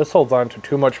fan of. Just holds on to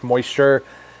too much moisture.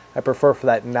 I prefer for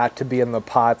that not to be in the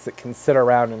pots. It can sit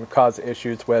around and cause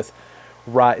issues with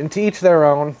rot. And to each their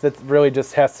own. That really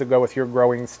just has to go with your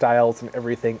growing styles and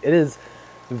everything. It is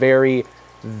very,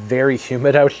 very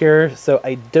humid out here, so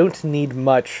I don't need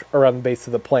much around the base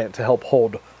of the plant to help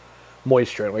hold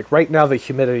moisture. Like right now the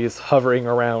humidity is hovering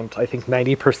around, I think,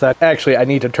 90%. Actually, I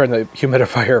need to turn the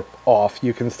humidifier off.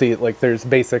 You can see it, like there's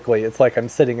basically, it's like I'm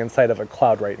sitting inside of a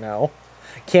cloud right now.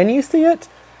 Can you see it?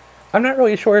 I'm not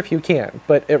really sure if you can,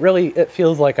 but it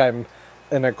feels like I'm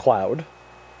in a cloud.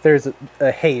 There's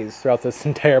a haze throughout this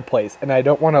entire place, and I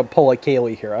don't want to pull a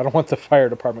Kaylee here. I don't want the fire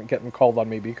department getting called on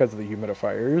me because of the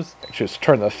humidifiers. Just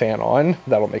turn the fan on.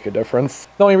 That'll make a difference.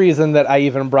 The only reason that I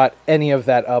even brought any of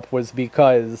that up was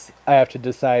because I have to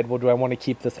decide, well, do I want to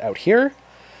keep this out here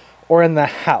or in the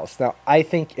house? Now, I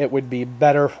think it would be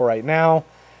better for right now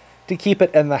to keep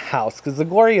it in the house, because the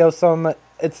gloriosum,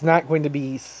 it's not going to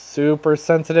be super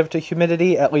sensitive to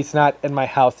humidity, at least not in my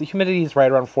house. The humidity is right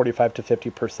around 45 to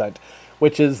 50%,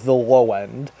 which is the low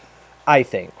end, I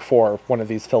think, for one of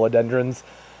these philodendrons.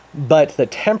 But the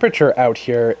temperature out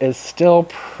here is still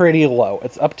pretty low.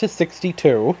 It's up to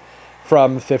 62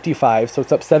 from 55, so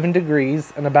it's up 7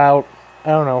 degrees in about, I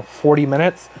don't know, 40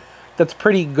 minutes. That's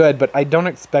pretty good, but I don't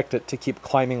expect it to keep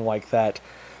climbing like that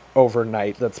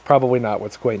overnight. That's probably not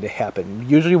what's going to happen.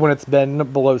 Usually when it's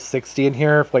been below 60 in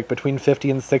here, like between 50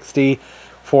 and 60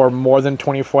 for more than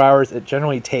 24 hours, it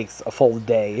generally takes a full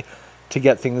day to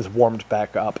get things warmed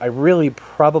back up. I really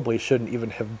probably shouldn't even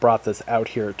have brought this out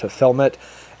here to film it.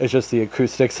 It's just the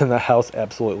acoustics in the house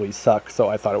absolutely suck, so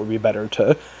I thought it would be better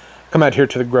to come out here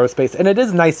to the grow space. And it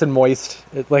is nice and moist.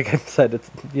 Like I said,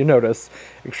 it's, you notice,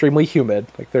 extremely humid.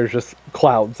 Like there's just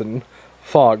clouds and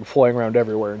fog flowing around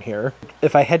everywhere in here.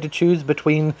 If I had to choose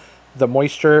between the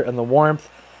moisture and the warmth,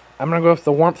 I'm going to go with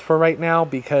the warmth for right now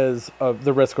because of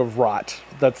the risk of rot.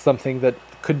 That's something that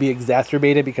could be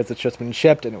exacerbated because it's just been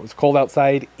shipped and it was cold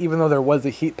outside. Even though there was a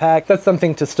heat pack, that's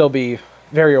something to still be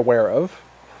very aware of,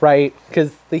 right?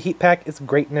 Because the heat pack is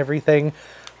great and everything,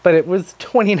 but it was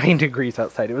 29 degrees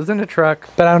outside. It was in a truck,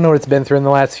 but I don't know what it's been through in the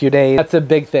last few days. That's a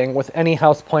big thing with any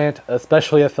houseplant,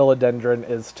 especially a philodendron,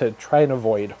 is to try and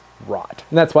avoid rot.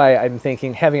 And that's why I'm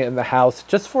thinking having it in the house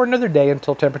just for another day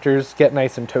until temperatures get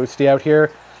nice and toasty out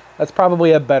here. That's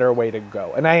probably a better way to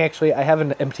go. And I have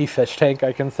an empty fish tank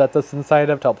I can set this inside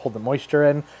of to help hold the moisture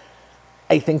in.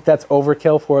 I think that's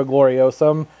overkill for a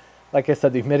gloriosum. Like I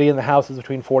said, the humidity in the house is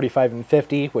between 45 and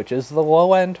 50, which is the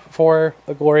low end for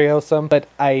a gloriosum. But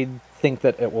I think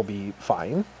that it will be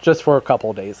fine just for a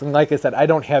couple days. And like I said, I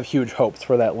don't have huge hopes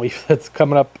for that leaf that's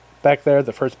coming up back there,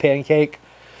 the first pancake.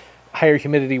 Higher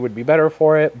humidity would be better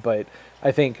for it, but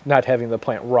I think not having the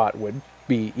plant rot would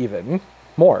be even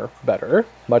more better,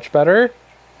 much better,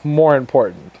 more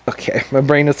important. Okay, my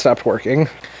brain has stopped working.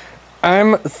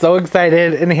 I'm so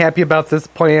excited and happy about this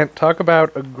plant. Talk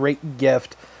about a great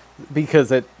gift,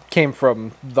 because it came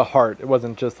from the heart. It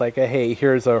wasn't just like a, hey,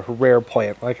 here's a rare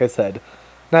plant. Like I said,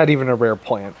 not even a rare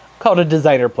plant. Called a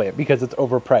designer plant because it's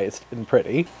overpriced and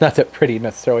pretty. Not that pretty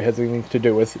necessarily has anything to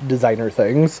do with designer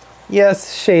things.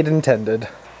 Yes, shade intended.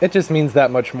 It just means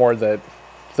that much more that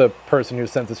the person who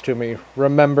sent this to me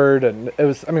remembered, and it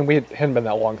was, I mean, we hadn't been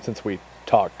that long since we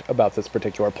talked about this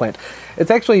particular plant.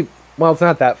 It's actually, well, it's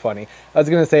not that funny. I was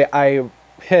gonna say I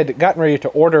had gotten ready to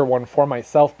order one for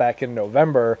myself back in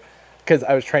November because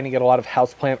I was trying to get a lot of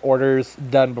houseplant orders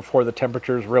done before the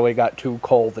temperatures really got too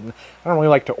cold, and I don't really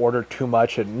like to order too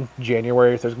much in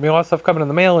January. There's gonna be a lot of stuff coming in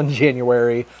the mail in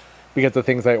January because of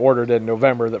things I ordered in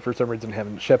November that for some reason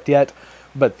haven't shipped yet,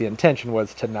 but the intention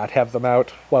was to not have them out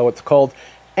while it's cold.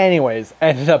 Anyways, I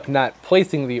ended up not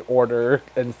placing the order.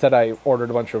 Instead, I ordered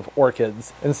a bunch of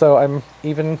orchids. And so I'm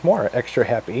even more extra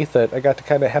happy that I got to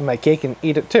kind of have my cake and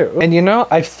eat it too. And you know,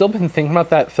 I've still been thinking about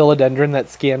that philodendron, that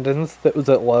scandens that was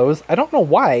at Lowe's. I don't know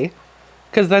why,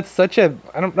 because that's such a,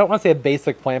 I don't want to say a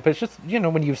basic plant, but it's just, you know,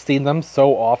 when you've seen them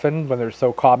so often, when they're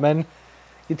so common,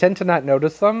 you tend to not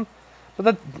notice them.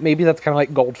 But maybe that's kind of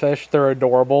like goldfish. They're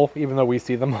adorable, even though we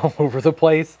see them all over the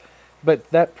place. But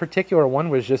that particular one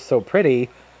was just so pretty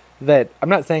that I'm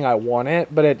not saying I want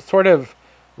it, but it sort of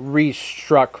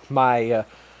restruck my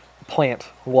plant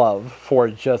love for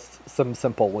just some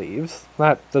simple leaves.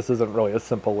 This isn't really a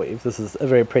simple leaf. This is a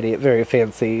very pretty, very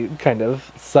fancy, kind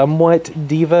of somewhat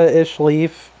diva-ish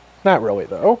leaf. Not really,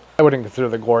 though. I wouldn't consider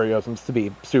the gloriosums to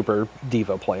be super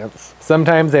diva plants.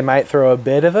 Sometimes they might throw a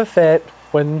bit of a fit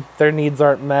when their needs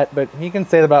aren't met, but you can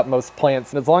say that about most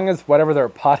plants. And as long as whatever they're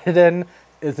potted in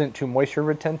isn't too moisture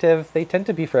retentive, they tend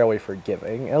to be fairly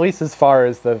forgiving, at least as far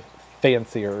as the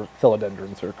fancier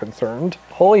philodendrons are concerned.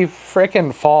 Holy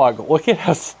frickin' fog. Look at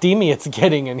how steamy it's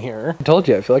getting in here. I told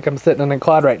you, I feel like I'm sitting in a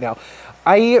cloud right now.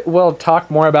 I will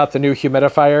talk more about the new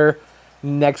humidifier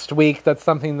next week. That's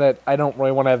something that I don't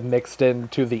really want to have mixed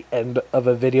into the end of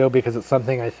a video because it's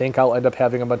something I think I'll end up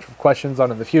having a bunch of questions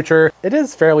on in the future. It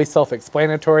is fairly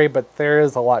self-explanatory, but there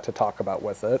is a lot to talk about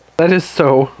with it. That is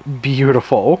so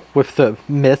beautiful with the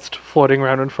mist floating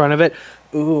around in front of it.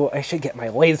 Ooh, I should get my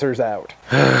lasers out.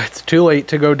 It's too late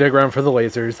to go dig around for the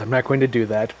lasers. I'm not going to do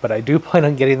that, but I do plan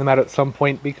on getting them out at some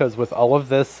point because with all of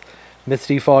this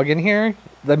misty fog in here,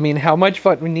 I mean, how much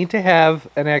fun we need to have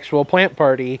an actual plant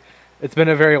party. It's been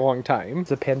a very long time. It's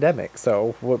a pandemic,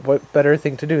 so what better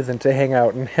thing to do than to hang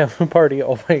out and have a party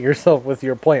all by yourself with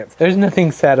your plants? There's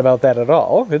nothing sad about that at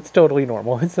all. It's totally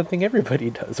normal. It's something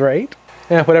everybody does, right?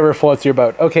 Yeah, whatever floats your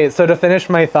boat. Okay, so to finish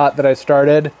my thought that I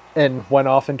started and went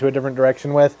off into a different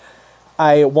direction with,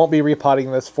 I won't be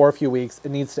repotting this for a few weeks. It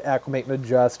needs to acclimate and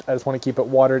adjust. I just want to keep it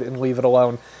watered and leave it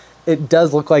alone. It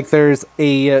does look like there's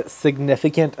a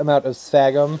significant amount of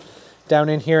sphagnum down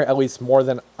in here, at least more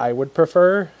than I would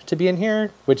prefer to be in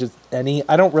here, which is any.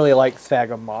 I don't really like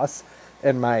sphagnum moss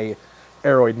in my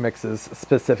aroid mixes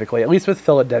specifically, at least with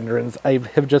philodendrons. I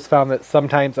have just found that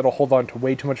sometimes it'll hold on to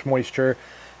way too much moisture,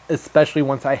 especially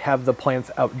once I have the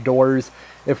plants outdoors.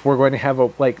 If we're going to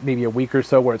have like maybe a week or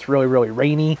so where it's really, really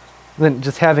rainy, then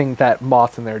just having that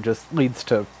moss in there just leads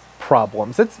to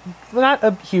problems. It's not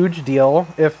a huge deal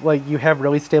if like you have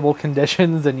really stable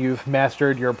conditions and you've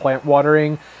mastered your plant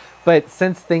watering. But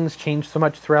since things change so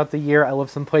much throughout the year, I live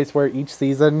someplace where each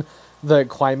season the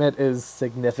climate is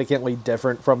significantly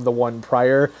different from the one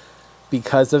prior.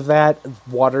 Because of that,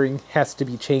 watering has to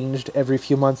be changed every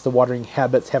few months. The watering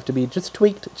habits have to be just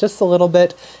tweaked just a little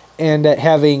bit. And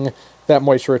having that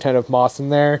moisture retentive moss in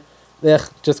there,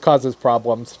 just causes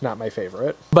problems. Not my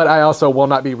favorite. But I also will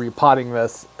not be repotting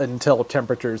this until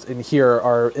temperatures in here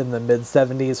are in the mid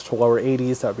 70s to lower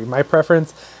 80s. That would be my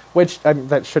preference. Which,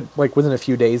 that should, like, within a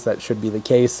few days, that should be the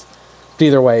case. But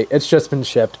either way, it's just been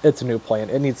shipped. It's a new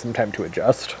plant. It needs some time to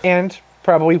adjust. And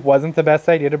probably wasn't the best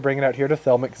idea to bring it out here to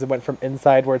film it, because it went from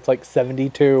inside where it's like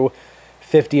 72,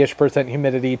 50-ish%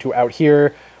 humidity to out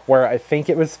here, where I think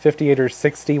it was 58 or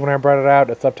 60 when I brought it out.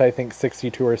 It's up to, I think,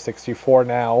 62 or 64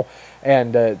 now,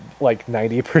 and like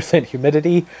 90%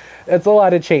 humidity. It's a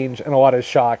lot of change and a lot of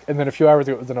shock. And then a few hours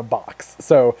ago, it was in a box.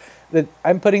 So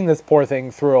I'm putting this poor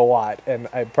thing through a lot, and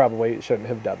I probably shouldn't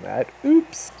have done that.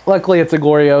 Oops. Luckily, it's a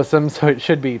gloriosum, so it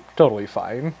should be totally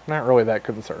fine. Not really that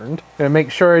concerned. Gonna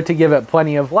make sure to give it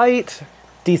plenty of light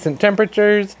decent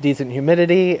temperatures, decent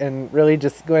humidity, and really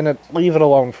just going to leave it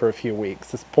alone for a few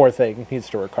weeks. This poor thing needs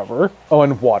to recover. Oh,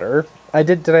 and water.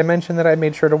 Did I mention that I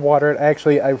made sure to water it?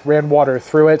 I ran water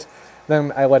through it,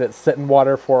 then I let it sit in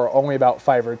water for only about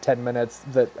 5 or 10 minutes.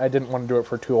 That I didn't want to do it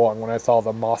for too long. When I saw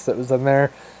the moss that was in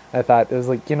there, I thought it was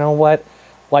like, you know what?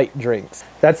 Light drinks.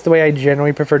 That's the way I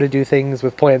generally prefer to do things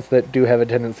with plants that do have a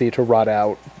tendency to rot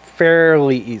out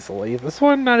fairly easily. This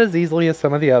one, not as easily as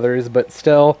some of the others, but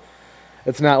still,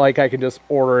 it's not like I can just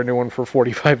order a new one for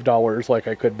 $45 like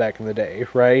I could back in the day,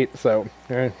 right? So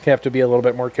you have to be a little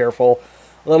bit more careful,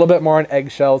 a little bit more on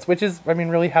eggshells, which is, I mean,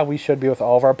 really how we should be with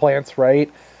all of our plants,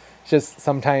 right? Just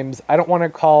sometimes, I don't want to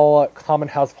call common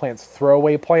houseplants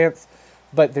throwaway plants,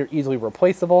 but they're easily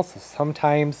replaceable, so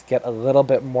sometimes get a little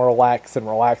bit more lax and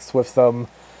relaxed with them.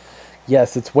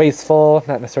 Yes, it's wasteful,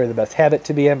 not necessarily the best habit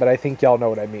to be in, but I think y'all know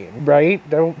what I mean, right?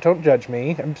 Don't judge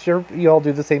me. I'm sure you all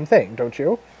do the same thing, don't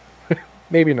you?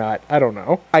 Maybe not, I don't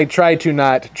know. I try to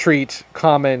not treat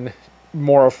common,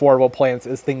 more affordable plants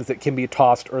as things that can be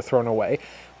tossed or thrown away,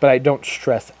 but I don't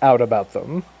stress out about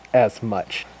them as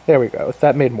much. There we go,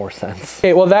 that made more sense.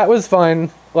 Okay, well that was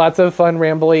fun. Lots of fun,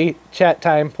 rambly chat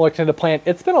time, looked into plant.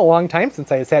 It's been a long time since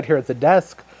I sat here at the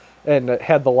desk and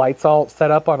had the lights all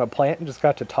set up on a plant and just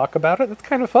got to talk about it. That's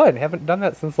kind of fun. Haven't done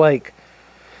that since, like,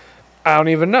 I don't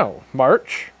even know,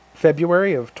 March,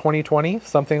 February of 2020,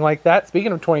 something like that.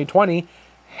 Speaking of 2020,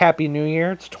 Happy New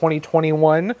Year. It's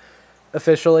 2021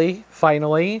 officially,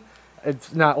 finally.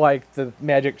 It's not like the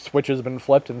magic switch has been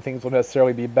flipped and things will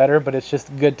necessarily be better, but it's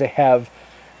just good to have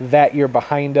that year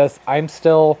behind us. I'm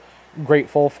still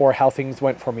grateful for how things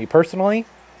went for me personally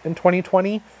in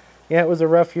 2020. Yeah, it was a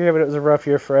rough year, but it was a rough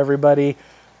year for everybody.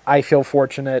 I feel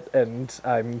fortunate and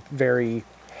I'm very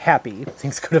happy.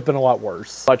 Things could have been a lot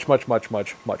worse. Much, much, much,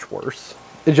 much, much worse.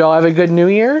 Did y'all have a good New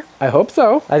Year? I hope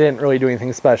so. I didn't really do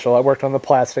anything special. I worked on the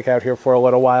plastic out here for a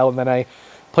little while, and then I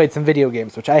played some video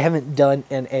games, which I haven't done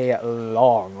in a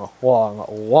long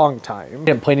time. I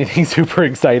didn't play anything super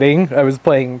exciting. I was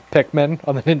playing Pikmin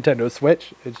on the Nintendo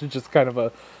Switch. It's just kind of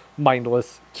a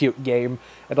mindless, cute game.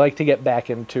 I'd like to get back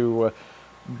into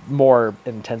more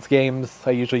intense games.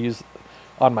 I usually use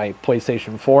on my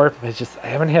PlayStation 4. It's just, I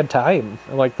haven't had time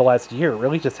in like the last year.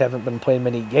 Really just haven't been playing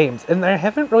many games. And I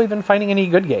haven't really been finding any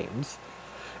good games.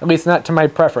 At least not to my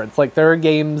preference. Like, there are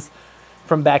games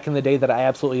from back in the day that I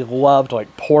absolutely loved,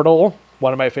 like Portal,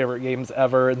 one of my favorite games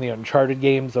ever, and the Uncharted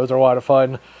games. Those are a lot of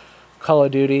fun. Call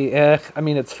of Duty, I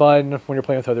mean, it's fun when you're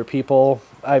playing with other people.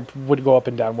 I would go up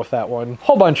and down with that one.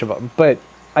 Whole bunch of them, but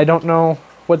I don't know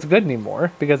what's good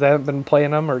anymore because I haven't been playing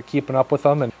them or keeping up with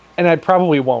them, and I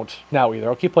probably won't now either.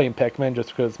 I'll keep playing Pikmin just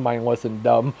because it's mindless and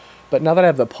dumb. But now that I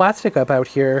have the plastic up out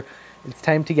here, it's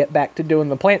time to get back to doing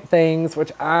the plant things,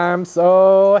 which I'm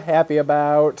so happy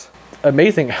about.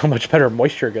 Amazing how much better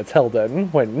moisture gets held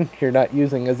in when you're not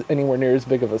using anywhere near as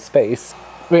big of a space.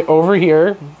 Wait, over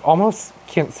here, almost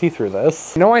can't see through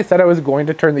this. I know I said I was going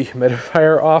to turn the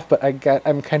humidifier off, but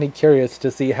I'm kind of curious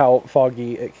to see how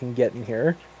foggy it can get in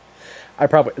here.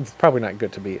 It's probably not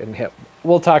good to be in here.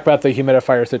 We'll talk about the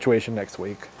humidifier situation next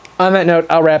week. On that note,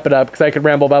 I'll wrap it up because I could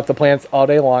ramble about the plants all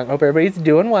day long. Hope everybody's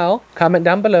doing well. Comment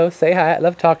down below. Say hi. I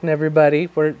love talking to everybody.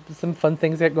 What are some fun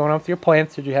things that are going on with your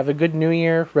plants? Did you have a good New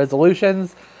Year?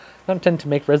 Resolutions? I don't tend to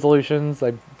make resolutions.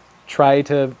 I try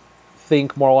to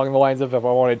think more along the lines of if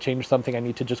I want to change something, I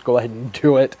need to just go ahead and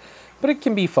do it. But it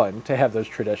can be fun to have those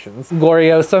traditions.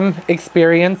 Gloriosum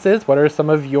experiences. What are some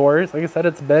of yours? Like I said,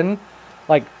 it's been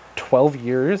like 12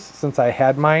 years since I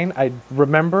had mine. I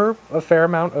remember a fair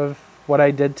amount of what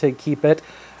I did to keep it,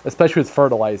 especially with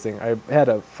fertilizing. I had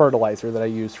a fertilizer that I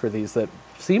used for these that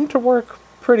seemed to work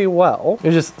pretty well. It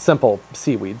was just simple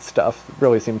seaweed stuff.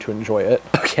 Really seemed to enjoy it.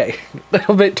 Okay, a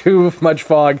little bit too much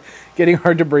fog, getting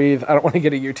hard to breathe. I don't want to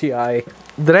get a UTI.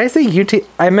 Did I say UTI?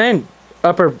 I meant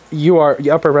upper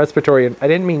respiratory, and I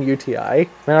didn't mean UTI. I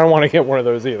don't want to get one of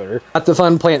those either. Lots of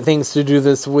fun plant things to do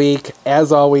this week,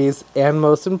 as always, and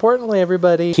most importantly,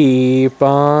 everybody, keep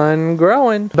on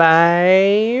growing.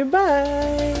 Bye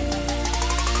bye.